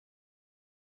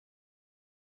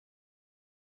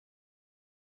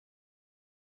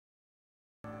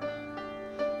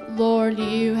Lord,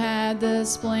 you had the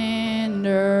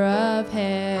splendor of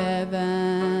heaven,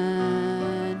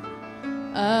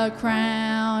 a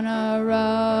crown, a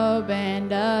robe,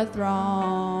 and a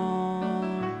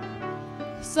throne.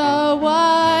 So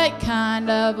what kind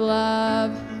of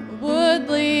love would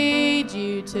lead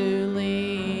you to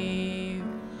leave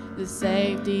the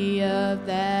safety of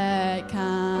that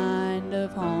kind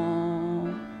of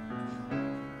home?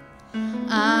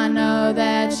 I know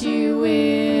that you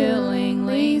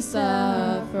willingly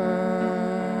suffer,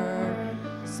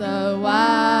 so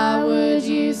why would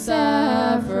you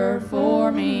suffer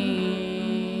for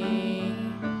me?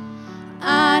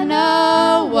 I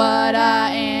know what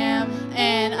I am,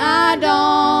 and I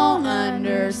don't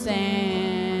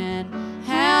understand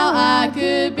how I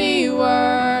could be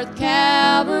worth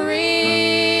Calvary.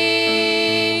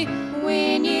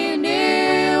 When you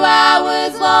knew I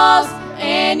was lost,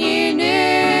 and you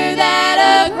knew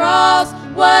that a cross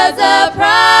was a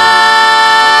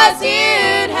price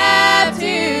you'd have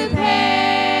to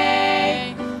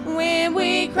pay. When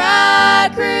we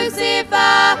cried,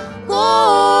 crucify,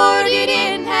 Lord, you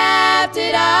didn't have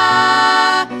to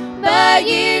die, but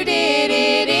you did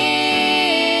it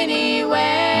anyway.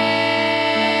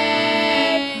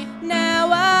 Now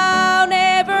I'll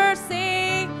never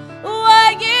see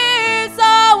what you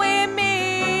saw in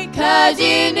me, 'cause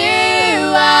you knew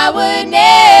I would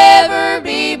never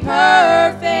be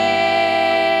perfect.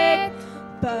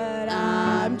 But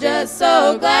I'm just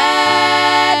so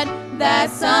glad that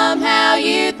somehow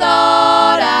you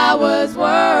thought I was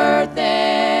worth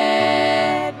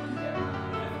it.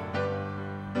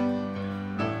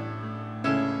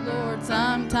 Lord,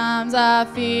 sometimes I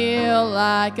feel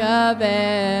like a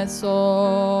vessel,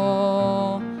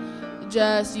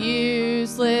 just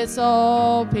useless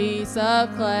old piece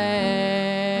of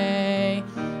clay.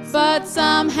 But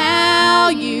somehow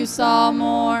you saw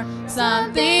more,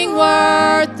 something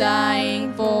worth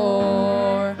dying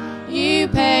for. You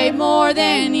paid more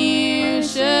than you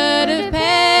should have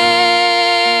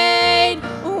paid.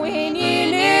 When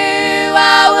you knew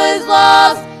I was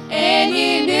lost, and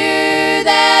you knew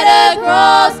that a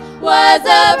cross was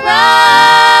a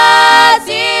price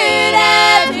you'd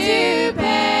have to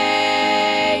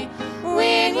pay.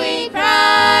 When we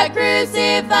cried,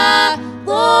 crucify,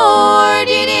 Lord,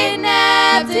 you didn't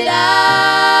have to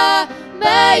die,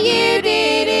 but you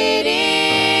did it anyway.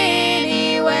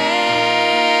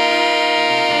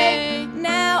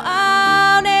 Now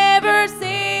I'll never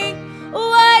see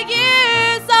what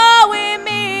you saw in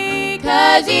me,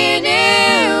 'cause you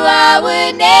knew I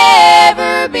would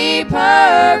never be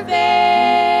perfect.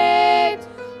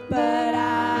 But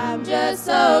I'm just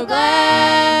so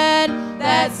glad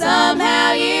that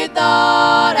somehow you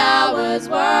thought I was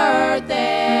worth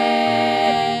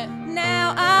it.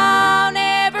 Now I'll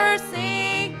never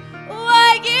see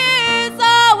what you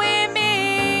saw in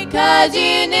me, 'cause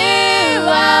you knew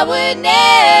I would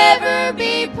never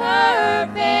be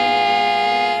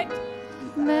perfect.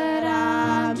 But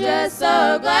I'm just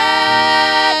so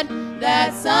glad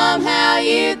that somehow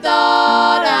you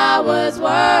thought I was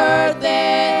worth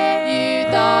it. You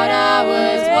thought I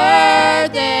was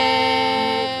worth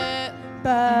it.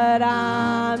 But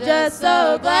I'm just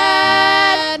so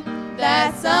glad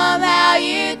that somehow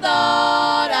you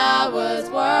thought I was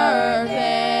worth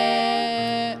it.